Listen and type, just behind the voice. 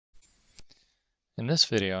In this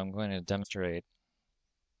video, I'm going to demonstrate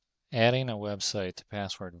adding a website to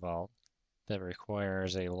Password Vault that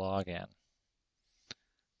requires a login.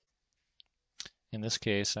 In this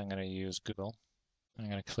case, I'm going to use Google. I'm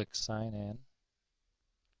going to click Sign In.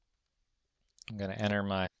 I'm going to enter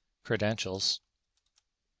my credentials.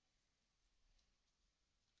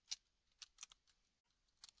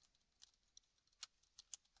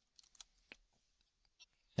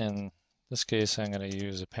 In this case, I'm going to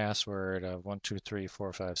use a password of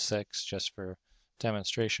 123456 just for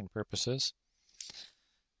demonstration purposes.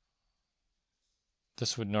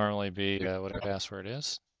 This would normally be what a password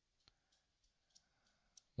is.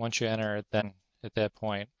 Once you enter it, then at that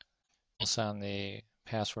point, press on the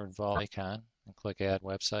Password Vault icon and click Add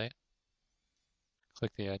Website.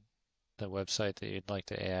 Click the website that you'd like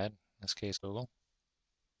to add, in this case Google.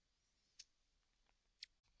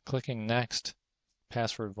 Clicking Next,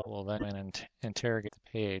 Password Vault will then interrogate the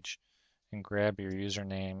page and grab your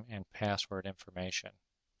username and password information.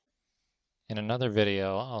 In another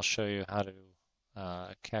video, I'll show you how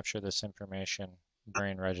to capture this information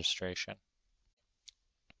during registration.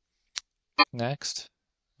 Next,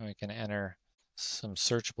 we can enter some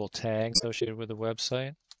searchable tags associated with the website.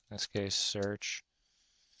 In this case, search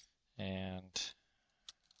and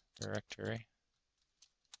directory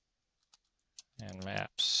and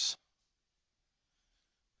maps.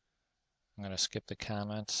 I'm going to skip the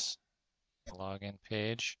comments, login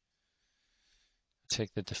page.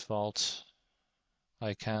 Take the default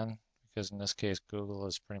icon because in this case Google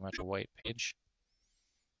is pretty much a white page.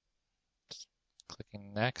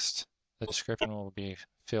 Clicking next, the description will be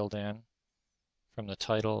filled in from the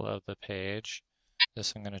title of the page.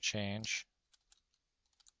 This I'm going to change.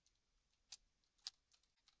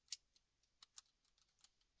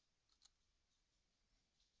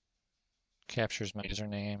 Captures my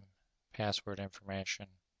username, password information,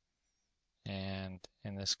 and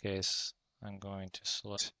in this case I'm going to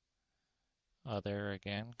select Other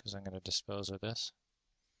again because I'm going to dispose of this.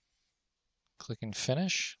 Clicking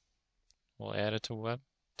Finish, we'll add it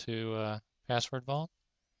to Password Vault.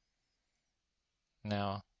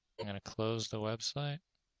 Now I'm going to close the website,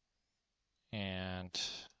 and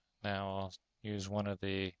now I'll use one of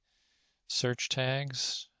the search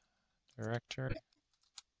tags, directory,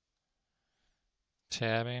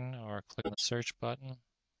 tabbing, or click the search button.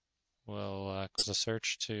 We'll close the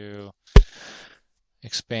search to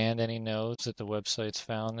expand any nodes that the website's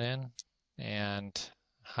found in and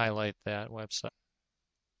highlight that website.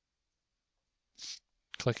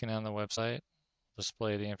 Clicking on the website,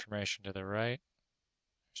 display the information to the right.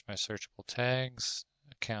 Here's my searchable tags,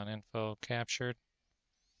 account info captured,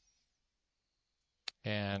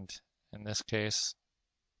 and in this case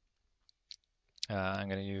I'm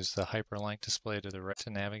going to use the hyperlink display to the right to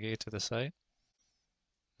navigate to the site.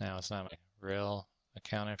 Now it's not my real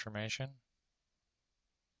account information,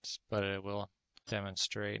 but it will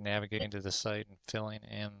demonstrate navigating to the site and filling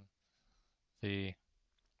in the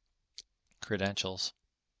credentials.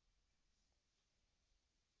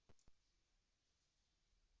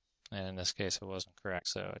 And in this case it wasn't correct,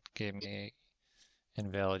 so it gave me an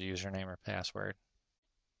invalid username or password.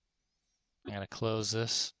 I'm going to close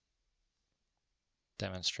this,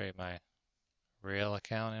 demonstrate my real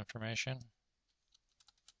account information.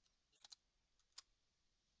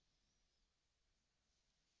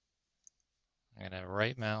 I'm going to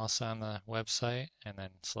right mouse on the website and then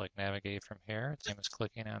select navigate from here. Same as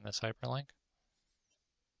clicking on this hyperlink.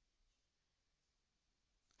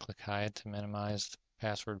 Click hide to minimize the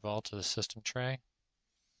Password Vault to the system tray.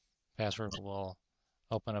 Password will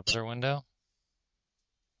open up their window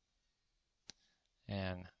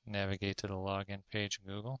and navigate to the login page of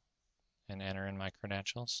Google and enter in my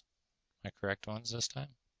credentials, my correct ones this time,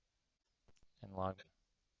 and log in.